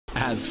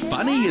As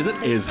funny as it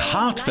is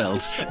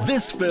heartfelt,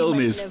 this film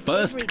is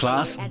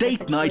first-class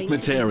date night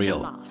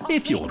material,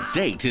 if your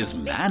date is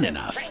man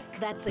enough.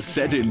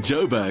 Set in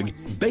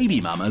Joburg, Baby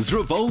Mamas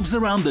revolves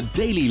around the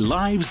daily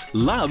lives,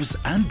 loves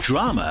and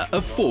drama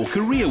of 4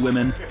 career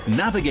women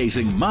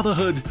navigating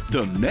motherhood,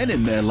 the men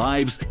in their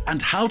lives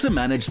and how to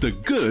manage the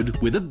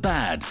good with the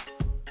bad.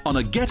 On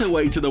a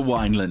getaway to the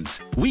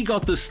winelands, we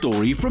got the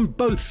story from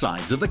both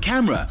sides of the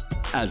camera,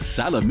 as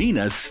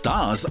Salamina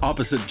stars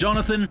opposite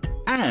Jonathan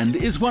and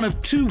is one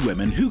of 2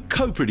 women who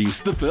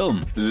co-produced the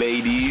film.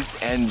 Ladies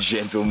and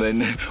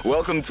gentlemen,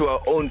 welcome to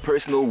our own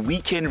personal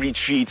weekend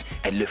retreat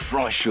at Le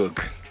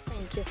Franschhoek.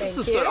 This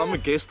is so, I'm a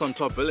guest on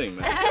Top Billing,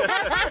 man.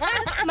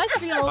 Must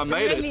feel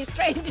really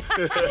strange.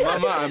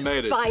 Mama, I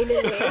made it.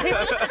 Finally.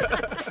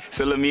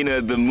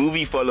 Salamina, the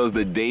movie follows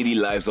the daily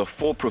lives of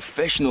 4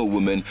 professional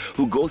women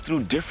who go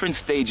through different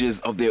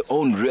stages of their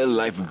own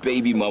real-life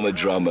baby mama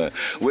drama.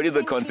 Where did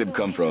the concept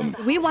come from?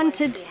 We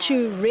wanted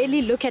to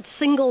really look at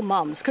single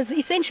moms, because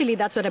essentially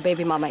that's what a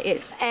baby mama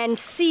is, and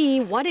see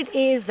what it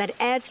is that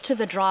adds to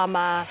the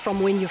drama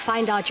from when you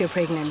find out you're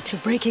pregnant, to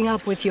breaking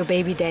up with your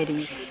baby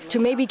daddy, to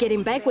maybe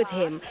getting back with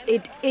him.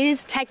 It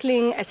is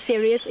tackling a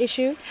serious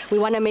issue. We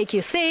want to make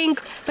you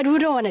think, but we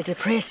don't want to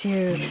depress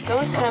you.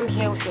 Don't come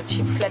here with your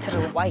cheap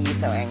flattery. Why are you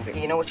so angry?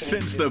 You know what you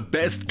Since the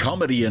best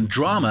comedy and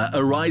drama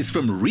arise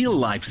from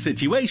real-life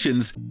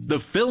situations, the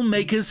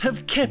filmmakers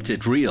have kept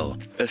it real.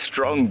 A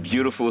strong,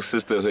 beautiful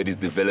sisterhood is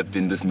developed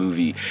in this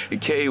movie.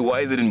 Kay,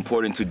 why is it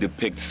important to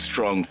depict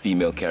strong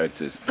female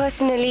characters?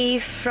 Personally,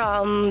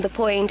 from the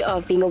point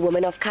of being a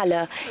woman of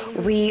color,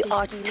 we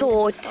are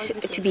taught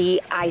to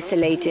be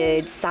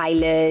isolated,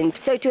 silent.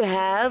 So to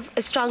have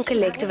a strong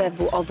collective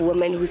of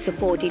women who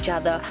support each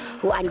other,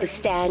 who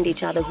understand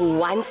each other, who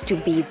wants to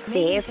be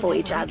there for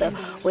each other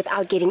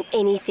without getting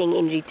anything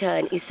in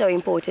return is so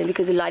important,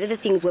 because a lot of the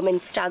things women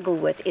struggle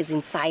with is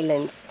in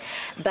silence.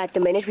 But the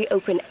minute we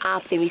open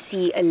up, then we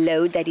see a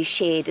load that is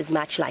shared is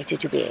much lighter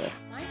to bear.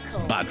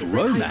 But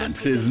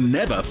romance is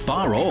never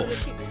far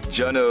off.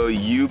 Jono,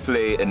 you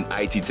play an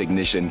IT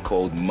technician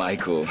called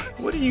Michael.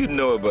 What do you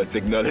know about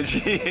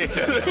technology?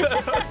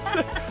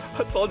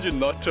 I told you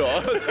not to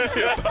ask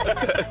me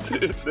about that,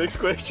 dude. Next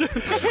question.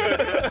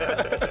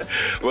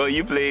 Well,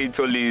 you play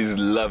Toli's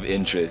love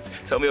interest.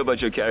 Tell me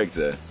about your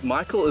character.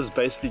 Michael is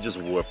basically just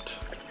whipped.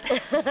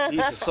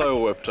 He's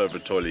so whipped over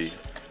Toli.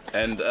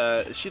 And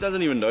she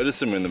doesn't even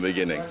notice him in the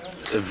beginning.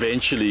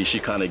 Eventually, she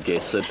kind of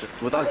gets it.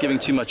 Without giving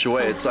too much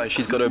away, it's like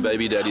she's got her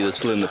baby daddy that's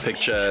still in the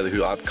picture,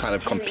 who I'm kind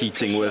of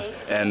competing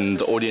with, and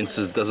the audience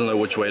doesn't know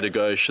which way to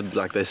go. Should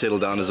they settle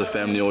down as a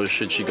family, or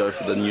should she go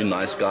for the new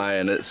nice guy?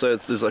 And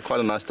there's quite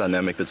a nice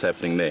dynamic that's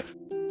happening there.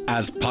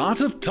 As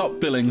part of Top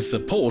Billing's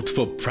support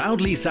for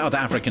proudly South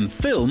African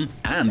film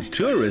and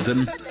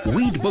tourism,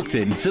 we'd booked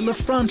into Le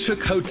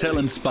Franschhoek Hotel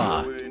and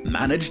Spa,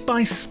 managed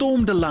by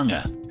Storm de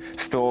Lange.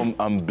 Storm,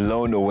 I'm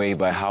blown away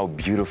by how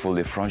beautiful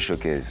Le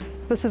Franschhoek is.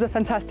 This is a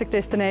fantastic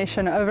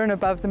destination. Over and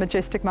above the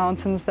majestic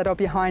mountains that are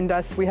behind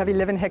us, we have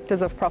 11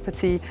 hectares of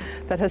property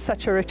that has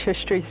such a rich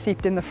history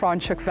seeped in the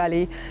Franschhoek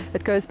Valley.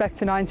 It goes back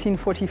to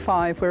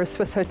 1945, where a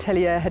Swiss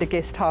hotelier had a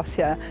guest house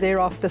here.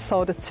 Thereafter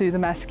sold it to the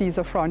Maskies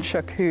of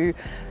Franschhoek, who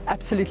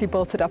absolutely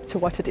built it up to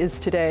what it is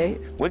today.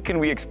 What can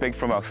we expect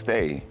from our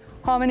stay?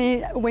 Harmony,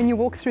 when you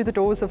walk through the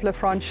doors of Le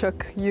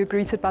Franschhoek, you're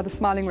greeted by the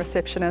smiling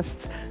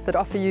receptionists that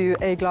offer you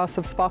a glass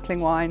of sparkling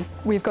wine.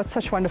 We've got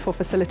such wonderful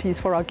facilities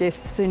for our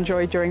guests to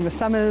enjoy during the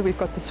summer. We've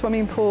got the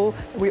swimming pool.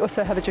 We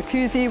also have a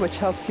jacuzzi, which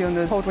helps you on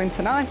the cold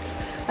winter nights.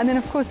 And then,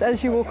 of course,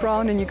 as you walk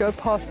around and you go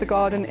past the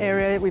garden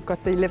area, we've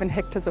got the 11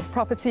 hectares of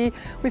property.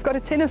 We've got a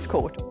tennis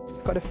court.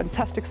 We've got a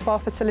fantastic spa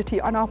facility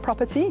on our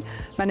property,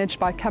 managed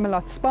by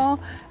Camelot Spa,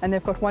 and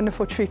they've got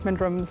wonderful treatment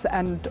rooms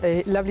and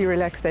a lovely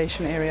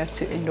relaxation area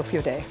to end off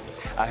your day.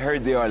 I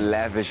heard there are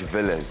lavish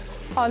villas.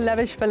 Our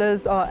lavish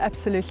villas are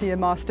absolutely a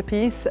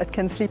masterpiece. It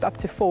can sleep up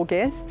to 4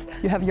 guests.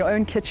 You have your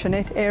own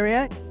kitchenette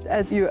area.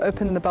 As you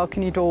open the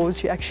balcony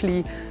doors, you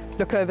actually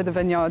look over the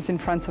vineyards in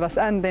front of us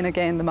and then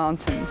again the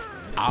mountains.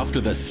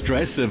 After the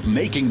stress of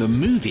making the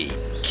movie,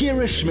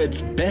 Kira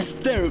Schmidt's best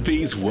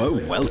therapies were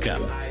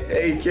welcome.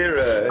 Hey,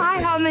 Kira.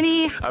 Hi,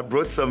 Harmony. I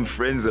brought some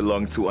friends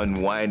along to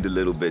unwind a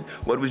little bit.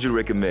 What would you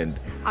recommend?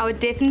 I would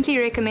definitely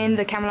recommend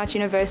the Camelot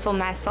Universal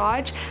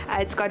Massage.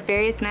 It's got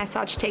various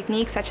massage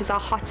techniques such as our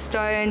hot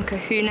stone,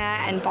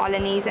 kahuna and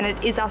Balinese, and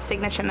it is our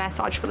signature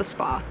massage for the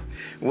spa.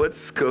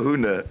 What's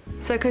kahuna?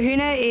 So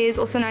kahuna is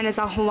also known as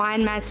our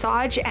Hawaiian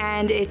massage,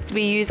 and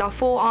we use our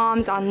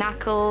forearms, our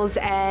knuckles,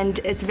 and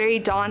it's very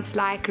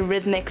dance-like,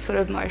 rhythmic sort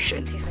of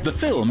motion. The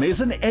film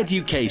is an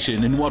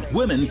education in what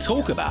women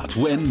talk about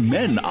when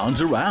men aren't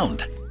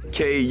around.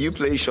 Kay, you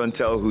play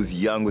Chantel, who's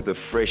young with a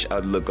fresh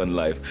outlook on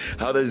life.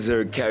 How does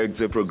her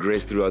character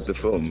progress throughout the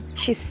film?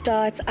 She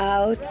starts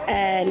out,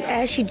 and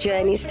as she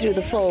journeys through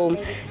the film,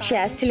 she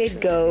has to let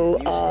go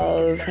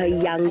of her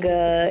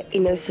younger,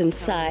 innocent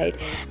side,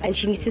 and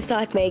she needs to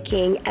start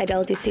making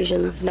adult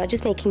decisions, not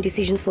just making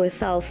decisions for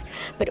herself,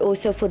 but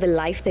also for the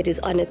life that is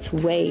on its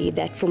way.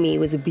 That, for me,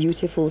 was a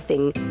beautiful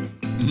thing.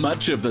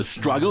 Much of the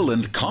struggle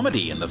and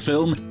comedy in the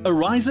film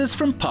arises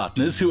from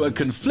partners who are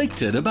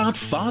conflicted about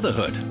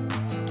fatherhood.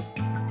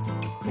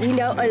 We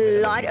know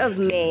a lot of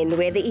men,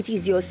 whether it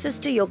is your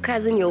sister, your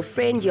cousin, your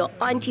friend, your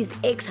auntie's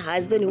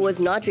ex-husband who was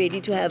not ready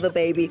to have a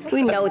baby.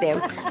 We know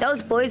them.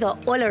 Those boys are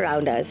all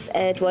around us.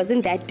 It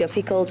wasn't that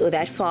difficult or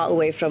that far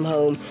away from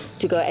home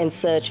to go and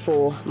search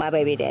for my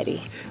baby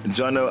daddy.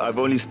 Jono, I've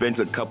only spent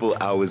a couple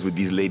hours with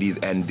these ladies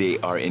and they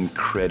are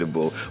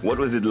incredible. What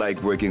was it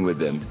like working with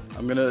them?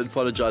 I'm going to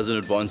apologize in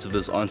advance if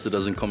this answer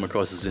doesn't come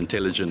across as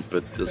intelligent,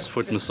 but this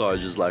foot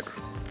massage is like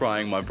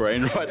frying my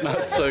brain right now.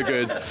 It's so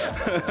good.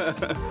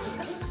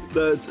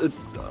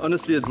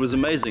 Honestly, it was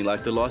amazing.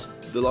 Like the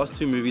last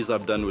two movies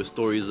I've done were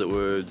stories that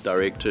were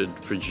directed,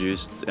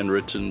 produced, and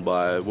written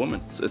by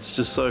women. It's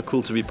just so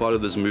cool to be part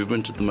of this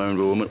movement at the moment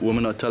where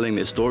women are telling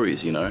their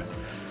stories, you know.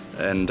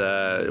 And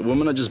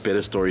women are just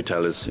better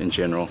storytellers in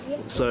general.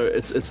 So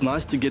it's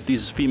nice to get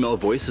these female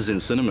voices in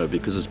cinema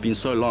because it's been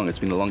so long. It's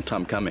been a long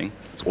time coming.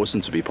 It's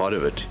awesome to be part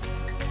of it.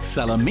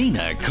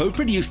 Salamina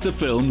co-produced the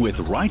film with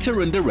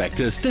writer and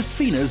director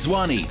Stefina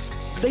Zwane.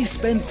 They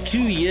spent 2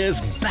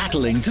 years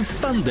battling to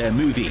fund their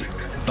movie,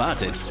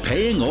 but it's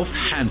paying off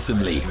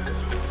handsomely.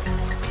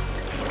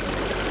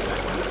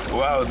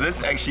 Wow,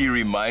 this actually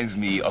reminds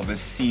me of a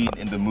scene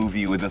in the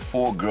movie where the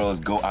 4 girls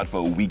go out for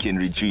a weekend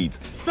retreat.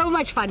 So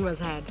much fun was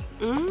had.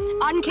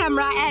 On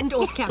camera and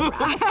off camera.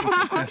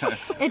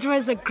 It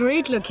was a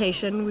great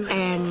location,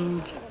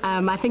 and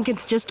I think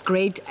it's just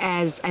great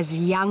as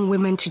young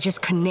women to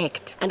just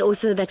connect. And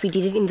also that we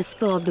did it in the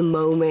spur of the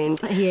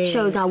moment. Yes.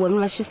 Shows our women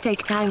must just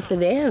take time for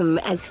them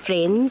as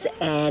friends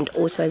and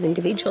also as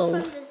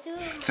individuals.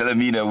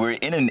 Salamina, we're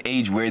in an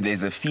age where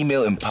there's a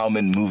female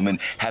empowerment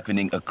movement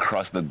happening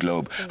across the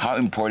globe. How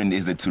important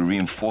is it to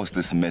reinforce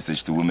this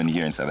message to women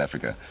here in South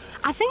Africa?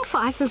 I think for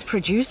us as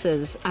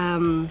producers,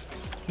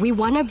 we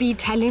want to be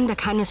telling the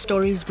kind of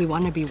stories we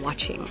want to be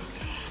watching.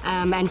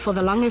 And for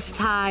the longest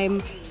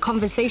time,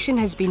 conversation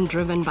has been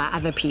driven by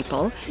other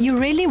people. You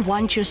really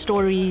want your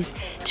stories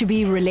to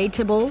be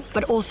relatable,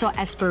 but also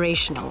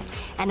aspirational.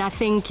 And I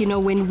think, you know,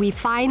 when we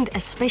find a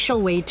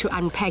special way to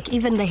unpack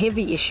even the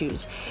heavy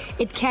issues,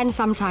 it can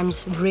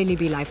sometimes really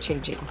be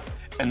life-changing.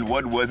 And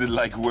what was it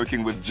like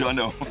working with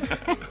Jono?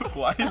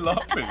 Why are you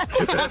laughing?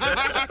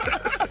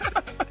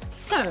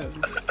 So,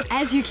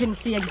 as you can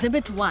see,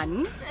 Exhibit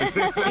 1,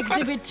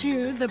 Exhibit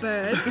 2, the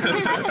birds.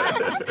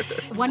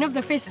 One of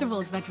the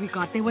festivals that we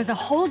got, there was a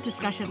whole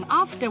discussion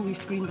after we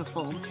screened the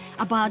film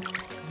about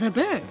the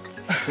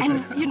birds.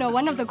 And, you know,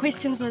 one of the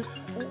questions was,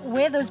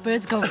 where those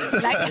birds going?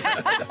 Like,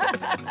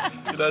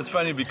 you know, it's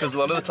funny because a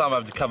lot of the time I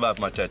have to cover up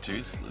my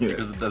tattoos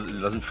because it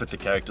doesn't fit the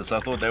character. So I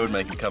thought they would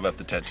make me cover up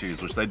the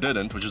tattoos, which they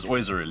didn't, which is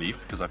always a relief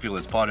because I feel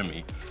it's part of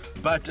me.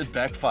 But it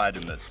backfired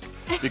in this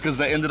because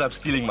they ended up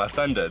stealing my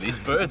thunder. These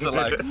birds are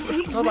like,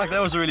 it's not like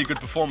that was a really good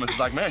performance. It's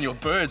like, man, your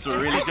birds were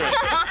really good.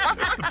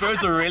 The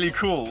birds are really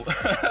cool.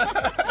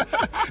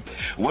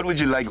 What would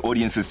you like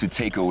audiences to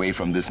take away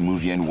from this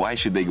movie and why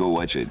should they go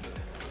watch it?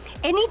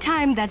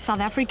 anytime that South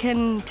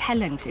African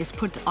talent is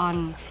put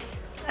on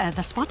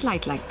the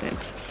spotlight like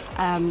this,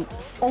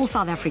 all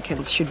South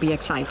Africans should be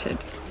excited.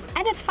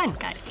 And it's fun,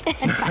 guys.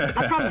 It's fun.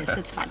 I promise,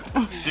 it's fun.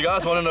 Do you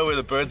guys want to know where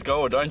the birds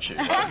go or don't you?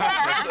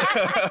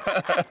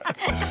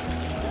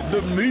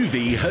 The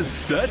movie has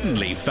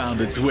certainly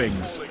found its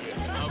wings.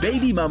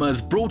 Baby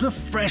Mamas brought a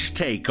fresh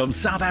take on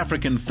South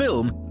African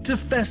film to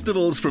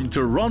festivals from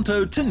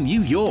Toronto to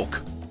New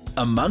York.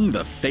 Among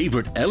the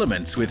favorite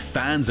elements with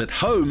fans at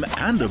home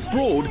and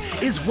abroad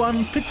is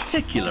one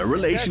particular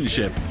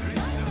relationship.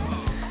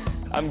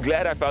 I'm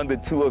glad I found the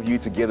two of you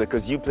together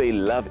because you play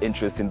love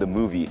interest in the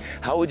movie.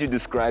 How would you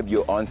describe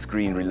your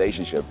on-screen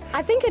relationship?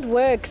 I think it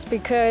works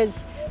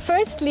because,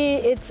 firstly,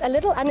 it's a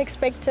little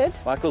unexpected.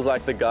 Michael's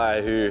like the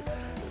guy who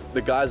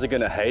the guys are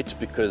going to hate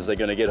because they're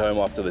going to get home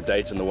after the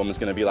date and the woman's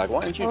going to be like,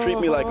 why don't you treat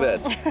me like that?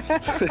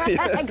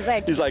 Yeah.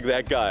 Exactly. He's like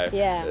that guy.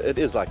 Yeah. It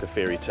is like a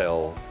fairy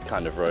tale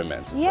kind of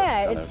romance.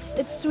 Yeah,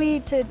 it's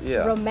sweet, it's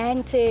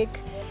romantic.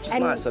 Which is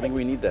nice. I think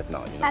we need that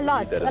now. You know?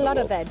 A lot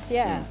of that,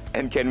 yeah.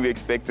 And can we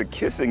expect a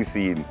kissing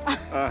scene?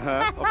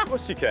 Of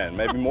course you can.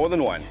 Maybe more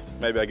than one.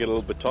 Maybe I get a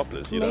little bit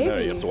topless. You don't know.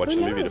 You have to watch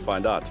the movie to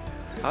find out.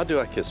 How do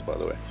I kiss, by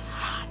the way?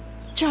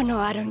 John, no,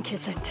 I don't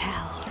kiss and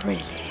tell,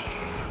 really.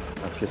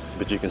 I kiss,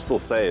 but you can still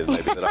say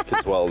maybe that I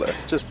kiss well though.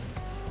 Just.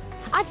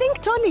 I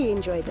think Tolly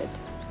enjoyed it.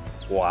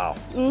 Wow.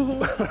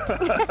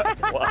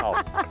 Mm-hmm.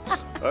 Wow.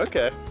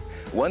 Okay.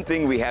 One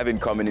thing we have in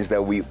common is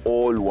that we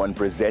all won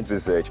presenter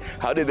search.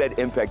 How did that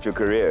impact your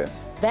career?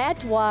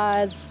 That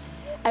was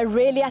I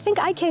think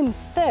I came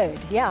third.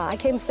 Yeah, I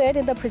came third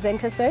in the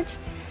presenter search.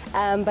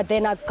 But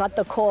then I got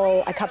the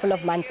call a couple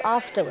of months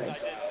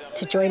afterwards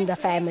to join the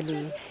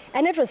family.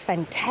 And it was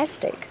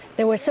fantastic.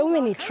 There were so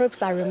many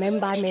trips. I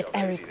remember I met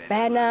Eric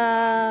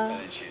Bana,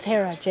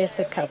 Sarah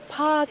Jessica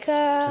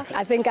Parker.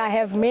 I think I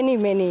have many,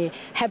 many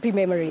happy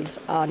memories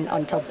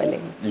on Top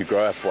Billing. You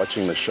grow up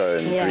watching the show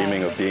and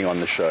dreaming of being on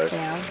the show.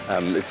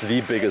 Yeah. It's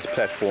the biggest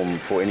platform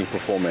for any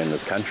performer in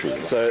this country.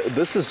 So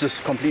this is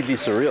just completely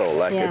surreal.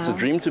 Like, it's a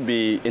dream to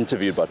be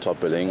interviewed by Top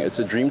Billing. It's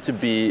a dream to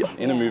be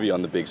in a movie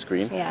on the big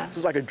screen. Yeah. This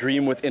is like a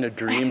dream within a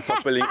dream.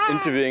 Top Billing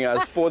interviewing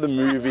us for the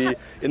movie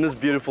in this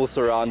beautiful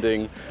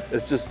surrounding.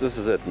 It's just, this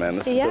is it, man.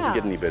 This doesn't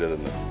get any better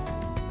than this.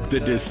 The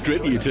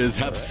distributors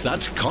have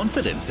such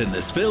confidence in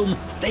this film,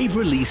 they've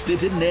released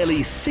it in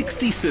nearly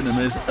 60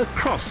 cinemas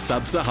across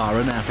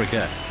sub-Saharan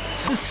Africa.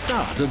 The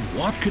start of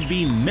what could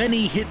be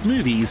many hit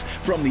movies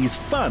from these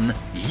fun,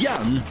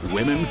 young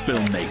women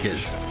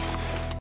filmmakers.